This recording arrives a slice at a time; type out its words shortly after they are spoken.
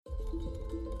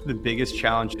the biggest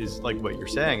challenge is like what you're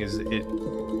saying is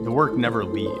the work never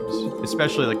leaves,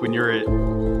 especially like when you're at,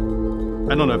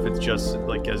 I don't know if it's just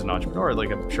like as an entrepreneur,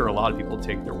 like I'm sure a lot of people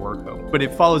take their work home, but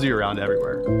it follows you around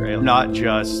everywhere, right? Not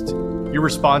just your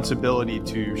responsibility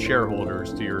to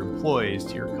shareholders, to your employees,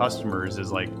 to your customers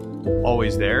is like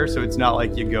always there. So it's not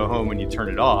like you go home and you turn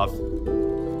it off.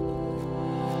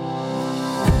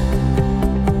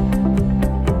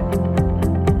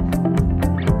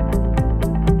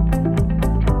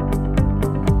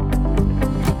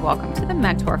 Welcome to the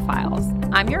Mentor Files.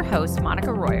 I'm your host,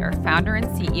 Monica Royer, founder and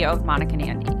CEO of Monica and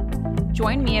Andy.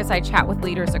 Join me as I chat with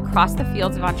leaders across the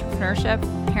fields of entrepreneurship,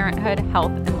 parenthood,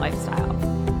 health, and lifestyle.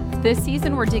 This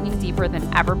season, we're digging deeper than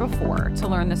ever before to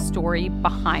learn the story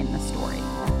behind the story.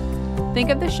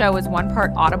 Think of the show as one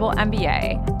part Audible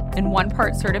MBA and one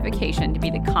part certification to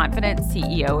be the confident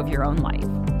CEO of your own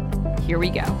life. Here we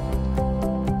go.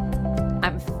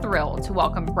 I'm thrilled to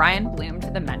welcome Brian Bloom to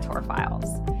the Mentor Files.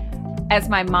 As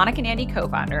my Monica and Andy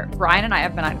co-founder, Brian and I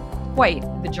have been on quite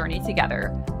the journey together,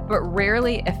 but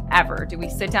rarely, if ever, do we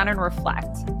sit down and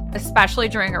reflect, especially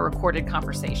during a recorded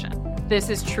conversation. This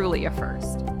is truly a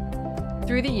first.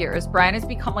 Through the years, Brian has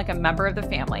become like a member of the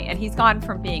family, and he's gone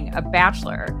from being a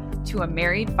bachelor to a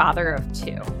married father of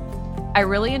two. I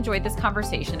really enjoyed this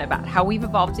conversation about how we've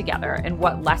evolved together and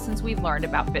what lessons we've learned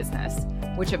about business,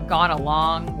 which have gone a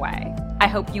long way. I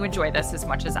hope you enjoy this as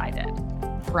much as I did.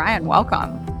 Brian,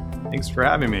 welcome. Thanks for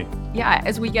having me. Yeah,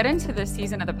 as we get into this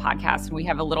season of the podcast and we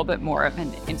have a little bit more of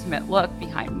an intimate look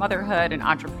behind motherhood and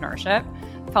entrepreneurship,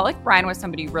 I felt like Brian was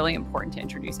somebody really important to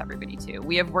introduce everybody to.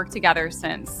 We have worked together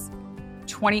since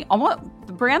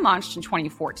the brand launched in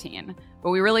 2014, but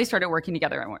we really started working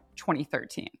together in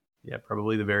 2013. Yeah,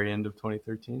 probably the very end of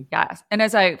 2013. Yes. And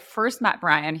as I first met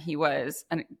Brian, he was,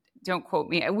 and don't quote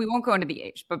me, we won't go into the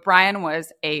age, but Brian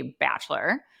was a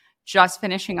bachelor, just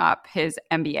finishing up his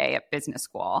MBA at business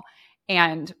school.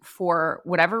 And for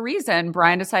whatever reason,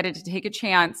 Brian decided to take a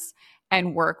chance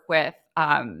and work with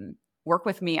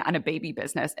me on a baby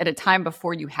business at a time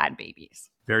before you had babies.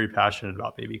 Very passionate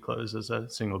about baby clothes as a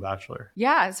single bachelor.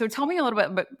 Yeah. So tell me a little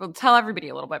bit, but tell everybody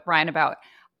a little bit, Brian, about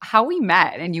how we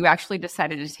met and you actually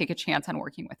decided to take a chance on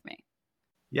working with me.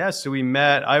 Yeah. So we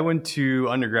met, I went to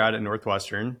undergrad at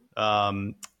Northwestern,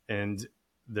 and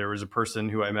there was a person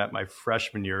who I met my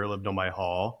freshman year, lived on my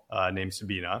hall, named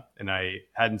Sabina. And I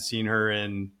hadn't seen her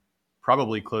in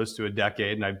probably close to a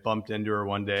decade. And I bumped into her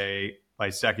one day my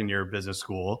second year of business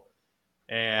school.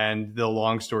 And the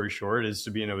long story short is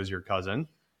Sabina was your cousin.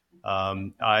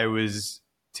 I was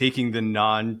taking the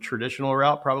non-traditional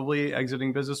route, probably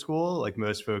exiting business school. Like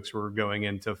most folks were going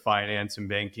into finance and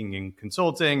banking and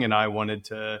consulting. And I wanted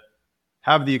to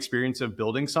have the experience of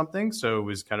building something. So I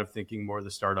was kind of thinking more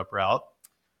the startup route.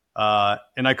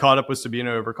 And I caught up with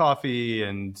Sabina over coffee,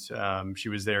 and she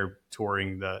was there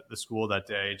touring the school that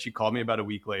day. And she called me about a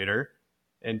week later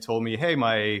and told me, hey,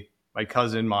 my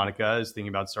cousin Monica is thinking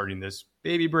about starting this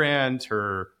baby brand.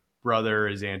 Her brother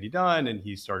is Andy Dunn, and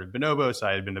he started Bonobos.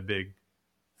 I had been a big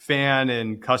fan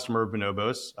and customer of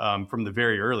Bonobos from the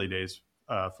very early days,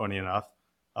 funny enough,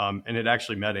 and had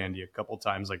actually met Andy a couple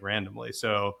times, like randomly.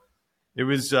 So it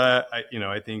was,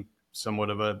 I think somewhat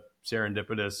of a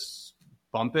serendipitous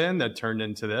bump in that turned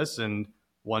into this. And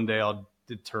one day I'll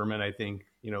determine, I think,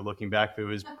 looking back, if it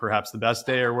was perhaps the best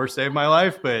day or worst day of my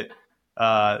life, but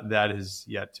that is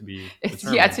yet to be determined.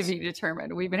 It's yet to be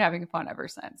determined. We've been having fun ever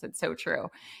since. It's so true.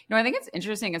 I think it's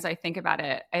interesting as I think about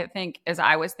it. I think as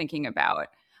I was thinking about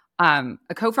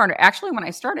a co-founder, actually, when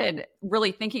I started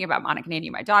really thinking about Monica and Andy,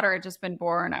 my daughter had just been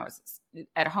born. I was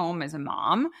at home as a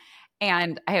mom.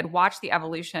 And I had watched the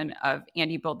evolution of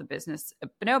Andy build the business of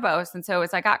Bonobos. And so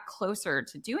as I got closer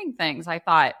to doing things, I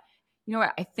thought, you know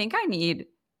what, I think I need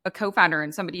a co-founder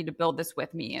and somebody to build this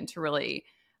with me and to really,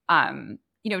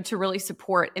 to really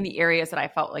support in the areas that I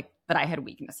felt like that I had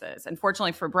weaknesses. And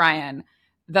fortunately for Brian,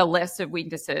 the list of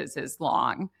weaknesses is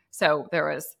long. So there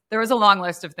was a long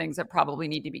list of things that probably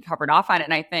need to be covered off on it.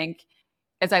 And I think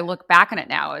as I look back on it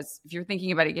now, as if you're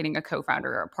thinking about getting a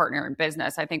co-founder or a partner in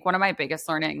business, I think one of my biggest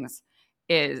learnings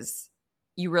is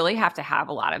you really have to have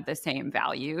a lot of the same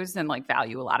values and like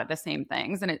value a lot of the same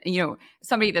things. And,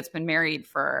 somebody that's been married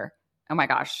for,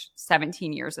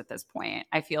 17 years at this point,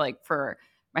 I feel like for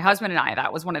my husband and I,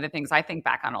 that was one of the things I think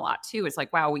back on a lot too, is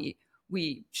like, wow,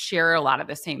 we share a lot of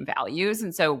the same values.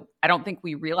 And so I don't think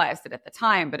we realized it at the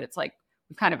time, but it's like,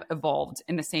 we've kind of evolved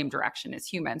in the same direction as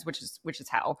humans, which is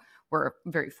how we're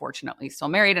very fortunately still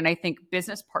married. And I think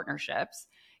business partnerships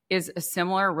is a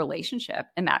similar relationship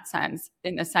in that sense,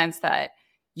 in the sense that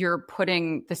you're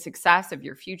putting the success of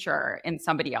your future in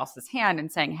somebody else's hand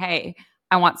and saying, hey,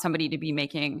 I want somebody to be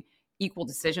making, equal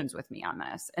decisions with me on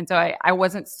this. And so I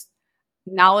wasn't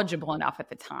knowledgeable enough at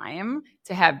the time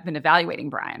to have been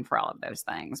evaluating Brian for all of those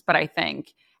things. But I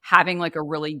think having like a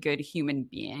really good human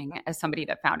being as somebody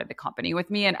that founded the company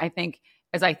with me. And I think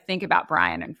as I think about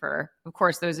Brian, and for, of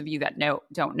course, those of you that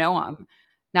don't know him,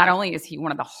 not only is he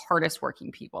one of the hardest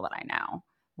working people that I know,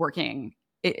 working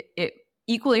it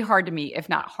equally hard to me, if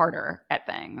not harder at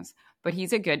things, but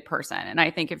he's a good person. And I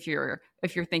think if you're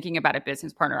thinking about a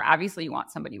business partner, obviously you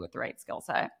want somebody with the right skill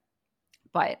set,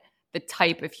 but the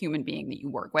type of human being that you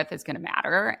work with is going to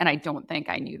matter. And I don't think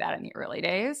I knew that in the early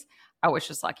days. I was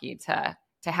just lucky to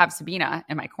have Sabina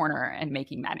in my corner and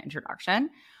making that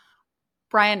introduction.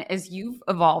 Brian, as you've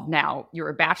evolved now, you were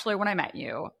a bachelor when I met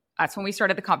you. That's when we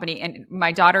started the company. And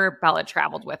my daughter, Bella,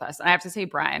 traveled with us. And I have to say,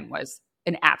 Brian was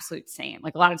an absolute saint.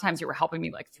 Like a lot of times you were helping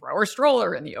me like throw her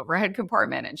stroller in the overhead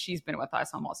compartment. And she's been with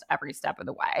us almost every step of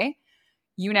the way.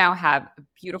 You now have a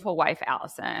beautiful wife,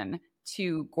 Allison,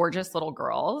 2 gorgeous little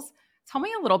girls. Tell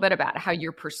me a little bit about how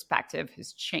your perspective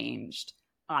has changed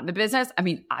on the business. I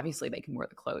mean, obviously they can wear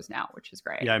the clothes now, which is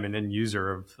great. Yeah, I'm an end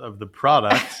user of the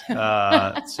product.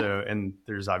 And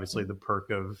there's obviously the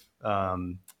perk of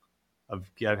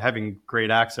having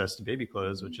great access to baby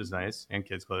clothes, which is nice, and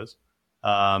kids clothes.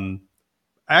 I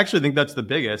actually think that's the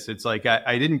biggest. It's like,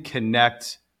 I didn't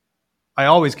connect. I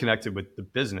always connected with the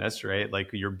business, right?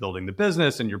 Like you're building the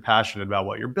business and you're passionate about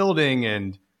what you're building.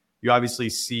 And you obviously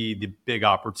see the big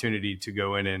opportunity to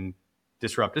go in and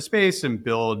disrupt a space and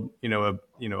build,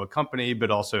 a company, but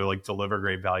also like deliver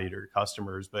great value to your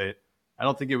customers. But I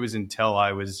don't think it was until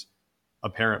I was a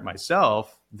parent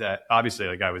myself that obviously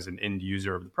like I was an end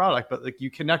user of the product, but like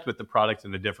you connect with the product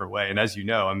in a different way. And as you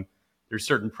know, there's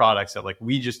certain products that like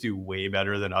we just do way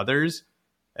better than others.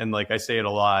 And like I say it a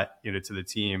lot, to the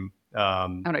team. Oh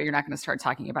no, you're not going to start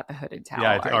talking about the hooded towel.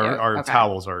 Yeah, our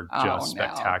towels are just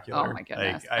spectacular. Oh my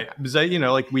goodness.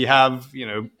 Like we have,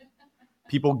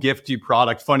 people gift you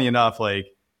product. Funny enough, like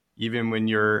even when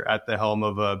you're at the helm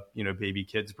of a, baby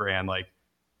kids brand, like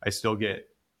I still get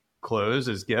clothes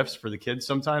as gifts for the kids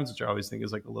sometimes, which I always think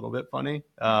is like a little bit funny.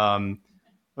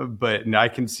 But I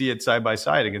can see it side by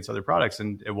side against other products.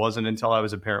 And it wasn't until I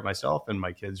was a parent myself and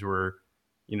my kids were,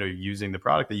 using the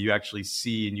product that you actually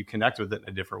see and you connect with it in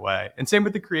a different way. And same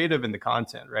with the creative and the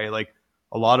content, right? Like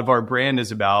a lot of our brand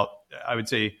is about, I would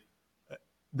say,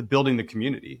 the building the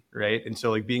community, right? And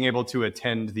so like being able to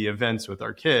attend the events with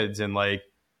our kids and like,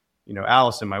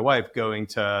 Allison, my wife, going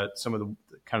to some of the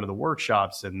kind of the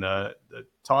workshops and the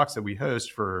talks that we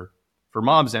host for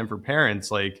moms and for parents,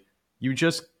 like you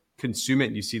just consume it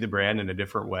and you see the brand in a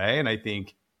different way. And I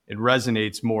think it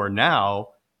resonates more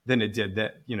now than it did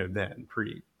then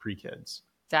pre-kids.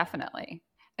 Definitely.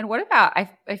 And what about,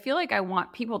 I feel like I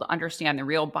want people to understand the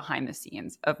real behind the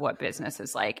scenes of what business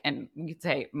is like, and you could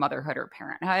say motherhood or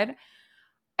parenthood.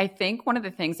 I think one of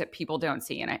the things that people don't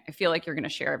see, and I feel like you're going to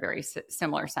share a very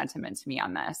similar sentiment to me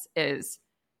on this, is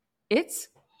it's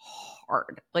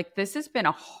hard. Like this has been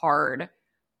a hard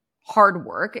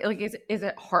work. Like, is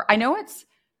it hard? I know it's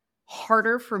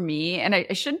harder for me, and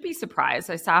I shouldn't be surprised.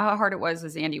 I saw how hard it was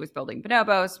as Andy was building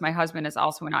Bonobos. My husband is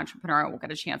also an entrepreneur, and we'll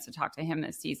get a chance to talk to him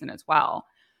this season as well.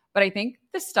 But I think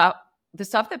the stuff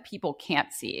that people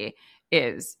can't see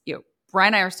is,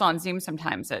 Brian and I are still on Zoom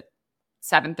sometimes at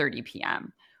 7:30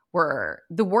 p.m. where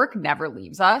the work never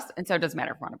leaves us. And so it doesn't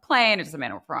matter if we're on a plane, it doesn't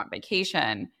matter if we're on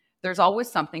vacation. There's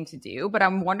always something to do. But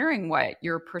I'm wondering what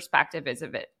your perspective is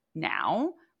of it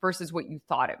now versus what you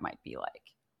thought it might be like.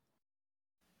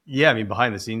 Yeah, I mean,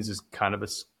 behind the scenes is kind of a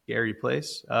scary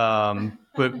place,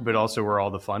 but also where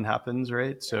all the fun happens,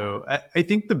 right? So I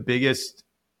think the biggest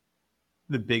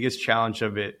challenge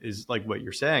of it is like what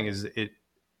you're saying is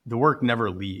the work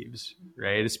never leaves,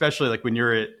 right? Especially like when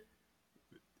you're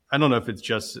I don't know if it's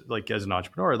just like as an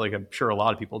entrepreneur, like I'm sure a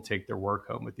lot of people take their work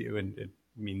home with you, and it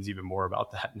means even more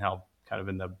about that now, kind of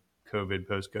in the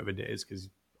post-COVID days, because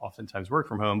oftentimes work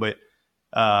from home, but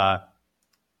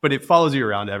it follows you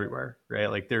around everywhere, right?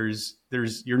 Like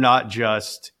you're not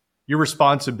just, your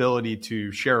responsibility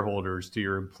to shareholders, to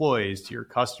your employees, to your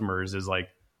customers is like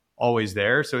always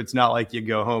there. So it's not like you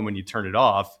go home and you turn it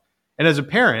off. And as a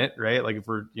parent, right? Like if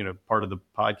we're, part of the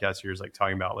podcast here is like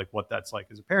talking about like what that's like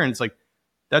as a parent, it's like,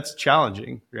 that's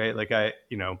challenging, right? Like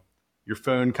your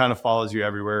phone kind of follows you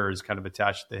everywhere, or is kind of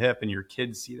attached to the hip, and your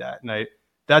kids see that. And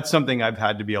that's something I've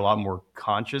had to be a lot more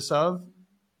conscious of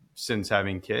since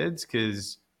having kids.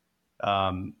 Cause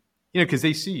because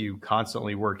they see you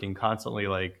constantly working, constantly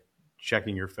like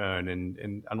checking your phone,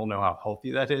 and I don't know how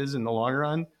healthy that is in the long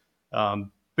run.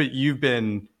 But you've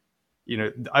been,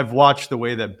 I've watched the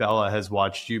way that Bella has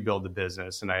watched you build the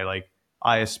business, and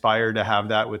I aspire to have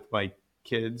that with my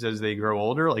kids as they grow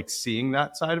older, like seeing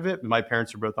that side of it. My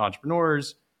parents are both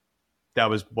entrepreneurs. That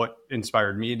was what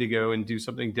inspired me to go and do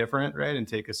something different, right? And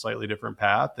take a slightly different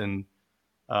path. And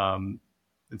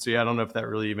so, yeah, I don't know if that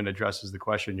really even addresses the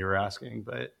question you were asking,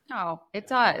 but. No, it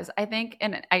does. I think,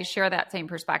 and I share that same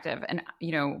perspective. And,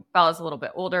 Bella's a little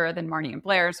bit older than Marnie and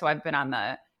Blair, so I've been on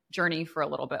the journey for a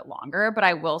little bit longer. But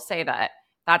I will say that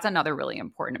that's another really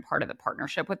important part of the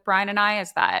partnership with Brian and I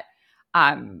is that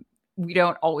we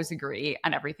don't always agree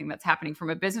on everything that's happening from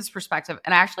a business perspective.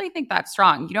 And I actually think that's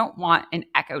strong. You don't want an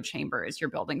echo chamber as you're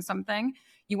building something.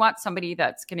 You want somebody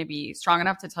that's going to be strong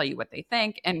enough to tell you what they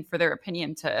think and for their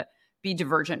opinion to be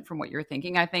divergent from what you're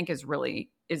thinking, I think is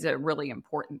a really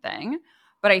important thing.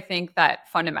 But I think that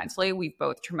fundamentally, we've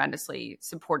both tremendously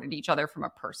supported each other from a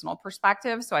personal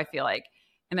perspective. So I feel like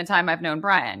in the time I've known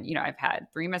Brian, I've had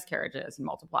 3 miscarriages and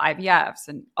multiple IVFs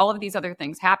and all of these other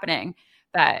things happening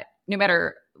that no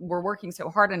matter we're working so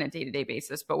hard on a day-to-day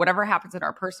basis, but whatever happens in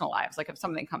our personal lives, like if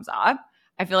something comes up,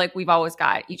 I feel like we've always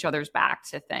got each other's back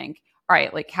to think, all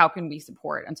right, like how can we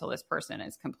support until this person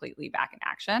is completely back in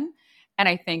action? And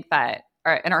I think that,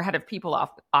 and our head of people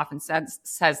often says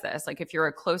this, like if you're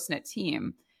a close-knit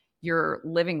team, you're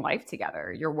living life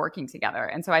together, you're working together.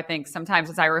 And so I think sometimes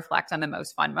as I reflect on the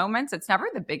most fun moments, it's never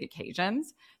the big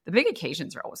occasions. The big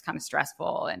occasions are always kind of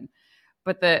stressful.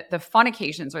 But the fun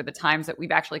occasions are the times that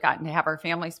we've actually gotten to have our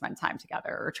family spend time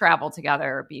together or travel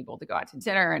together or be able to go out to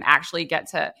dinner and actually get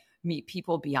to meet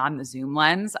people beyond the Zoom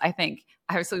lens. I think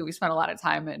obviously we spent a lot of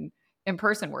time in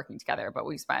person working together, but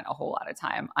we spent a whole lot of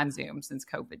time on Zoom since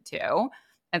COVID too.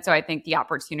 And so I think the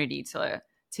opportunity to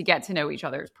get to know each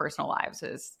other's personal lives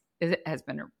has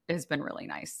been really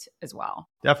nice as well.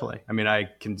 Definitely. I mean,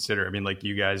 like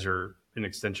you guys are an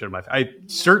extension of I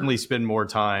certainly spend more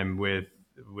time with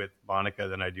Monica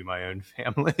than I do my own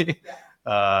family.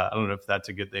 I don't know if that's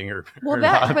a good thing or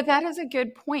not. But that is a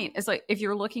good point. It's like, if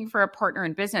you're looking for a partner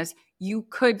in business, you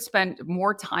could spend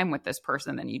more time with this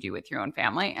person than you do with your own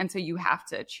family. And so you have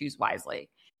to choose wisely.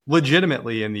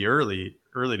 Legitimately in the early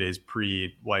days,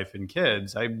 pre-wife and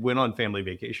kids, I went on family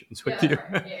vacations with you.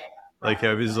 Right. Yeah. Like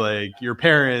it was like your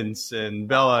parents and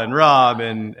Bella and Rob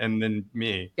and then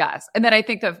me. Yes. And then I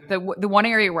think the one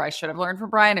area where I should have learned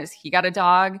from Brian is he got a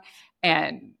dog.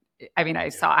 And I mean, I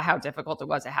saw how difficult it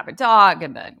was to have a dog,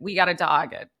 and then we got a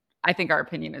dog. And I think our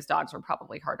opinion is dogs were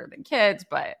probably harder than kids,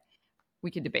 but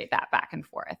we could debate that back and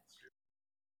forth.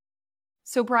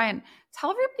 So Brian,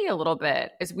 tell everybody a little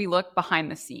bit as we look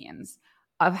behind the scenes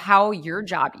of how your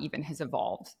job even has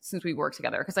evolved since we worked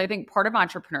together. Because I think part of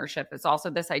entrepreneurship is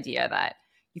also this idea that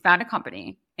you found a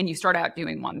company and you start out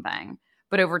doing one thing,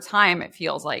 but over time it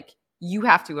feels like you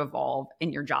have to evolve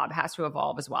and your job has to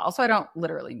evolve as well. So I don't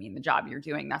literally mean the job you're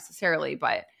doing necessarily,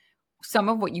 but some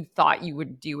of what you thought you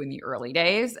would do in the early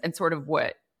days and sort of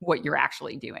what you're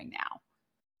actually doing now.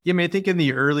 Yeah, I mean, I think in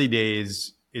the early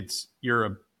days,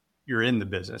 you're in the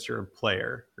business, you're a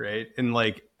player, right? And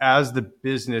like as the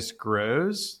business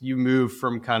grows, you move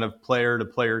from kind of player to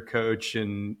player coach,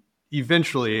 and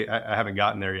eventually, I haven't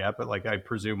gotten there yet, but like I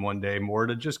presume one day more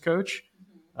to just coach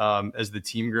as the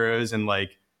team grows and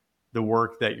like the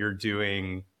work that you're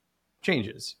doing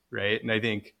changes, right? And I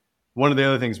think one of the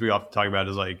other things we often talk about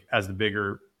is like as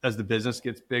the business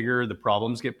gets bigger, the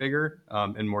problems get bigger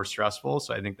and more stressful.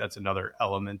 So I think that's another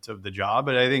element of the job.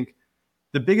 But I think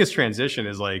the biggest transition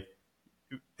is like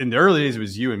in the early days, it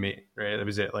was you and me, right? That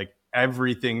was it. Like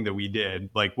everything that we did,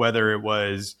 like whether it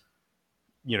was,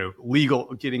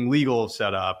 getting legal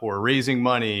set up or raising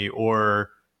money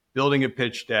or building a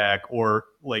pitch deck or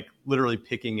like literally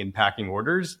picking and packing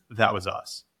orders, that was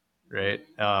us. Right.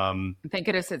 Thank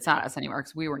goodness it's not us anymore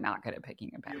because we were not good at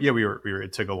picking and packing. Yeah, we were.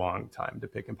 It took a long time to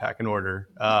pick and pack an order.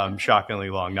 Shockingly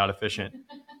long, not efficient.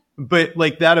 But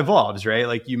like that evolves, right?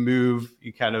 Like you move,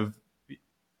 you kind of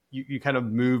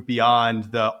move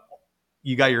beyond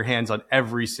you got your hands on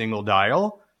every single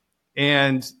dial.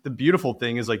 And the beautiful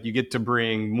thing is like you get to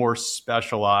bring more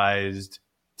specialized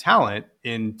talent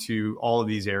into all of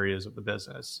these areas of the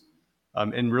business.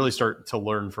 And really start to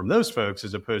learn from those folks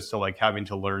as opposed to like having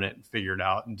to learn it and figure it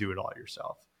out and do it all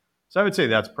yourself. So I would say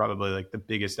that's probably like the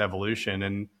biggest evolution,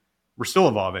 and we're still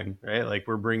evolving, right? Like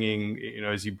we're bringing,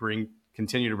 as you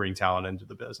continue to bring talent into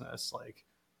the business, like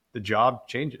the job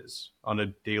changes on a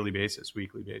daily basis,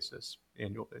 weekly basis,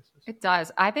 annual basis. It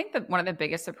does. I think that one of the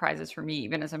biggest surprises for me,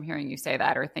 even as I'm hearing you say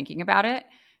that or thinking about it,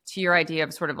 to your idea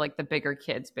of sort of like the bigger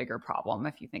kids, bigger problem,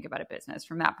 if you think about a business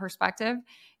from that perspective,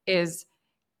 is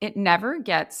it never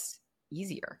gets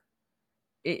easier.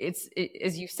 It's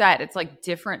as you said, it's like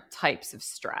different types of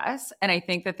stress. And I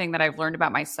think the thing that I've learned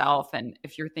about myself, and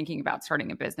if you're thinking about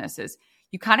starting a business, is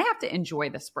you kind of have to enjoy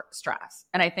the stress.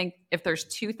 And I think if there's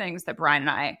two things that Brian and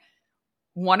I,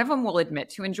 one of them will admit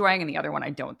to enjoying and the other one I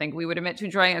don't think we would admit to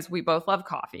enjoying, is we both love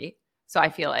coffee. So I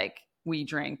feel like we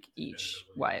drink each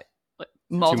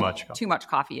too much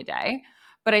coffee a day.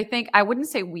 But I think I wouldn't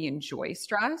say we enjoy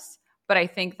stress, but I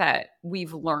think that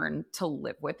we've learned to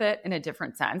live with it in a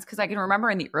different sense. Because I can remember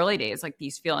in the early days, like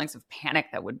these feelings of panic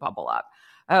that would bubble up.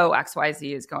 Oh,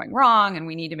 XYZ is going wrong and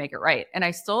we need to make it right. And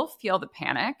I still feel the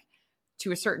panic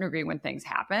to a certain degree when things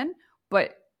happen,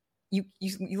 but you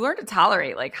learn to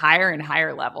tolerate like higher and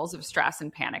higher levels of stress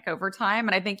and panic over time.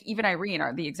 And I think even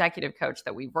Irene, the executive coach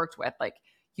that we've worked with, like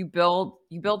you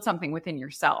build something within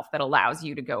yourself that allows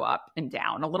you to go up and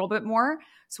down a little bit more.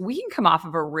 So we can come off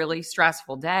of a really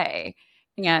stressful day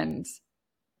and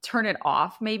turn it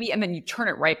off maybe, and then you turn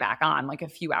it right back on like a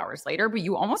few hours later. But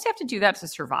you almost have to do that to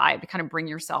survive, to kind of bring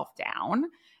yourself down.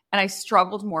 And I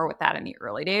struggled more with that in the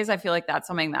early days. I feel like that's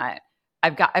something that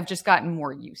I've just gotten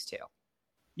more used to.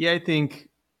 Yeah,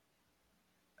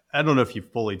 I don't know if you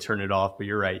fully turn it off, but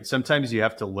you're right. Sometimes you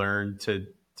have to learn to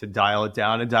dial it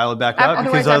down and dial it back up,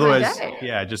 because otherwise,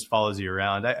 it just follows you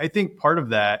around. I think part of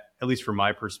that, at least from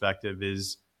my perspective,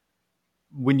 is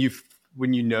when you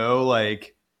know,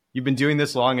 like you've been doing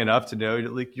this long enough to know,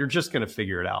 like you're just going to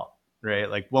figure it out, right?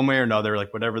 Like one way or another,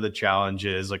 like whatever the challenge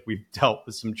is, like we've dealt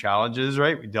with some challenges,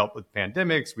 right? We dealt with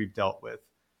pandemics. We've dealt with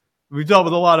a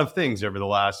lot of things over the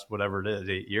last, whatever it is,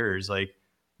 8 years. Like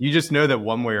you just know that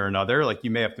one way or another, like you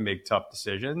may have to make tough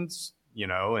decisions,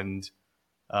 and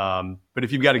but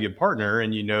if you've got a good partner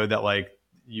and you know that like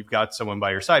you've got someone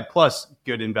by your side, plus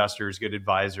good investors, good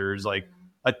advisors, like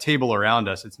a table around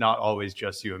us, it's not always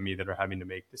just you and me that are having to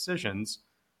make decisions,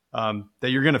 that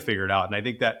you're going to figure it out. And I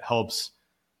think that helps,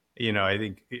 I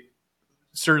think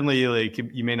certainly like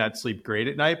you may not sleep great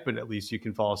at night, but at least you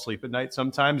can fall asleep at night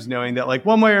sometimes knowing that like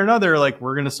one way or another, like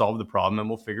we're going to solve the problem and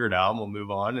we'll figure it out and we'll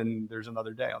move on and there's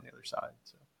another day on the other side.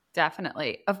 So.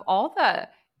 Definitely. Of all the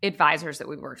advisors that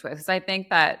we've worked with, because I think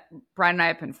that Brian and I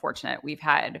have been fortunate. We've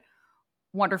had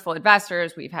wonderful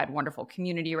investors. We've had wonderful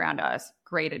community around us,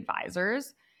 great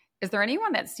advisors. Is there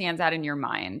anyone that stands out in your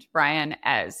mind, Brian,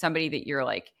 as somebody that you're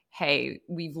like, hey,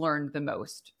 we've learned the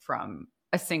most from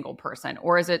a single person?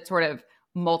 Or is it sort of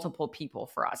multiple people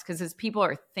for us? Because as people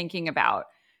are thinking about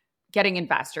getting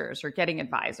investors or getting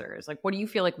advisors, like what do you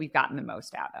feel like we've gotten the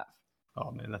most out of?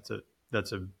 Oh man,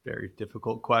 that's a very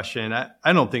difficult question.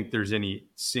 I don't think there's any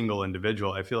single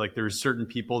individual. I feel like there's certain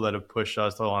people that have pushed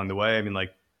us along the way. I mean,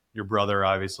 like your brother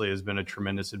obviously has been a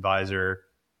tremendous advisor.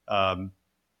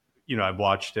 I've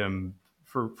watched him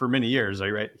for many years.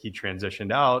 Right? He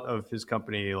transitioned out of his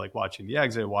company, like watching the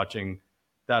exit, watching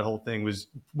that whole thing was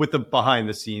with the behind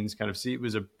the scenes kind of seat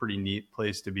was a pretty neat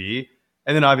place to be.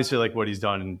 And then obviously like what he's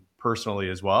done personally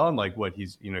as well. And like what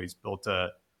he's built a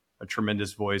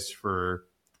tremendous voice for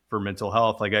mental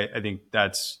health. Like I think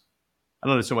that's, I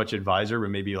don't know so much advisor, but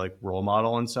maybe like role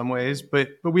model in some ways, but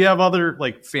we have other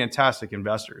like fantastic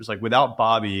investors. Like without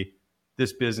Bobby,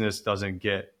 this business doesn't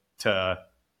get to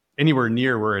anywhere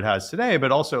near where it has today.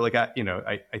 But also like,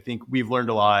 I think we've learned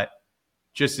a lot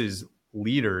just as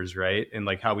leaders, right? And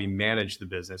like how we manage the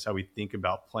business, how we think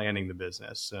about planning the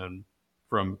business and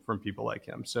from people like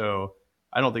him. So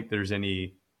I don't think there's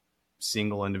any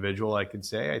single individual I could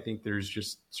say. I think there's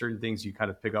just certain things you kind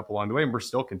of pick up along the way, and we're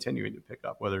still continuing to pick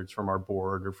up, whether it's from our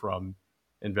board or from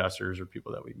investors or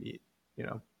people that we meet,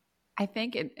 I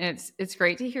think it's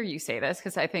great to hear you say this,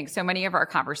 because I think so many of our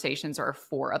conversations are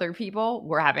for other people.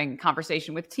 We're having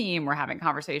conversation with team, we're having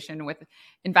conversation with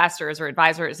investors or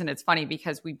advisors. And it's funny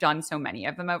because we've done so many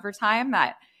of them over time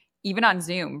that even on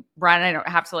Zoom, Brian and I don't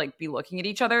have to like be looking at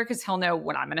each other, because he'll know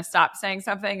when I'm going to stop saying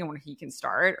something and when he can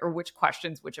start, or which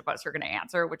questions which of us are going to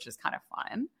answer, which is kind of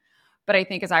fun. But I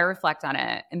think as I reflect on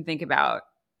it and think about,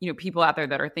 people out there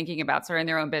that are thinking about starting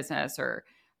their own business or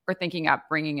thinking up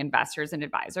bringing investors and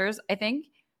advisors, I think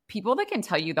people that can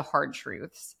tell you the hard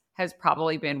truths has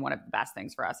probably been one of the best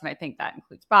things for us. And I think that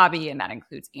includes Bobby and that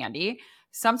includes Andy.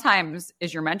 Sometimes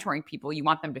as you're mentoring people, you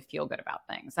want them to feel good about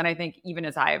things. And I think even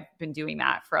as I've been doing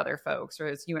that for other folks, or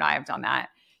as you and I have done that,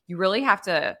 you really have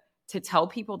to tell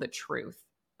people the truth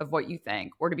of what you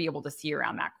think, or to be able to see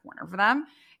around that corner for them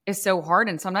is so hard.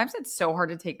 And sometimes it's so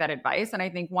hard to take that advice. And I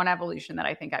think one evolution that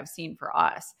I think I've seen for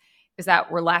us is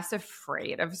that we're less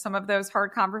afraid of some of those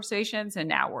hard conversations. And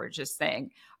now we're just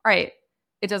saying, all right,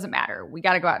 it doesn't matter. We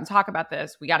got to go out and talk about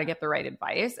this. We got to get the right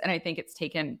advice. And I think it's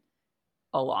taken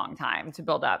a long time to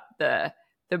build up the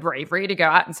bravery to go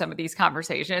out in some of these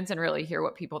conversations and really hear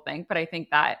what people think. But I think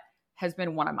that has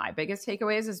been one of my biggest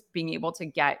takeaways, is being able to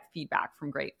get feedback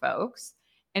from great folks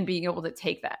and being able to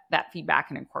take that feedback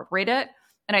and incorporate it.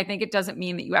 And I think it doesn't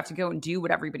mean that you have to go and do what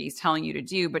everybody's telling you to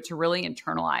do, but to really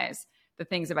internalize the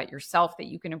things about yourself that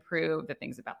you can improve, the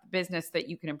things about the business that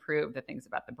you can improve, the things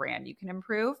about the brand you can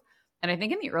improve. And I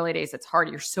think in the early days, it's hard.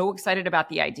 You're so excited about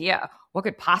the idea. What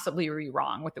could possibly be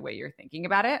wrong with the way you're thinking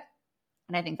about it?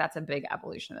 And I think that's a big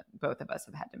evolution that both of us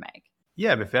have had to make.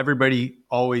 Yeah, but if everybody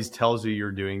always tells you you're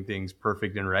doing things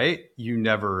perfect and right, you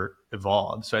never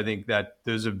evolve. So I think that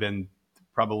those have been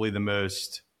probably the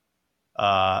most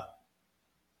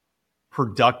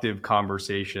productive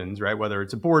conversations, right? Whether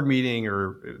it's a board meeting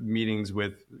or meetings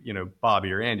with,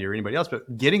 Bobby or Andy or anybody else,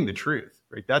 but getting the truth,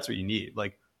 right? That's what you need.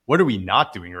 Like, what are we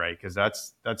not doing right? Because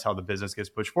that's how the business gets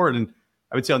pushed forward. And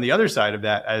I would say on the other side of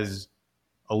that, as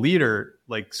a leader,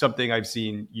 like something I've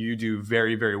seen you do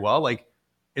very, very well, like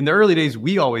in the early days,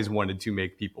 we always wanted to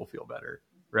make people feel better,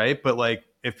 right? But like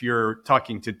if you're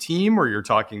talking to team or you're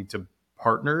talking to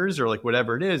partners or like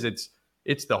whatever it is,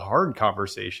 it's the hard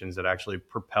conversations that actually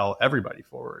propel everybody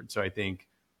forward. So I think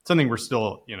something we're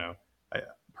still, I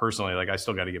personally, like I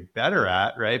still got to get better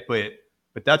at, right? But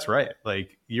that's right.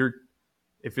 Like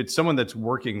if it's someone that's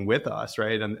working with us,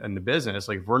 right, and the business,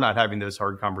 like if we're not having those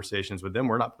hard conversations with them,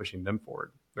 we're not pushing them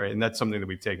forward, right? And that's something that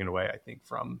we've taken away, I think,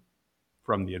 from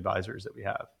the advisors that we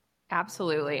have.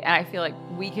 Absolutely. And I feel like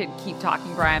we could keep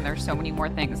talking, Brian. There's so many more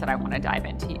things that I want to dive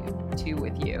into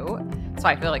with you. So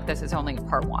I feel like this is only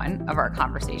part one of our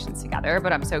conversations together,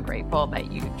 but I'm so grateful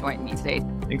that you joined me today.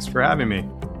 Thanks for having me.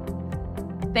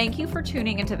 Thank you for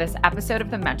tuning into this episode of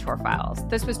The Mentor Files.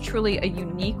 This was truly a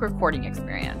unique recording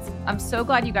experience. I'm so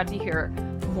glad you got to hear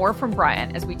more from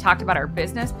Brian as we talked about our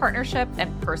business partnership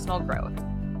and personal growth.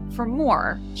 For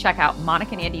more, check out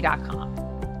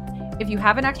monicaandandy.com. If you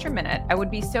have an extra minute, I would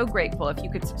be so grateful if you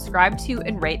could subscribe to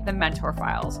and rate The Mentor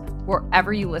Files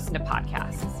wherever you listen to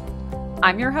podcasts.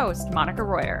 I'm your host, Monica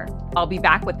Royer. I'll be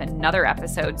back with another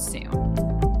episode soon.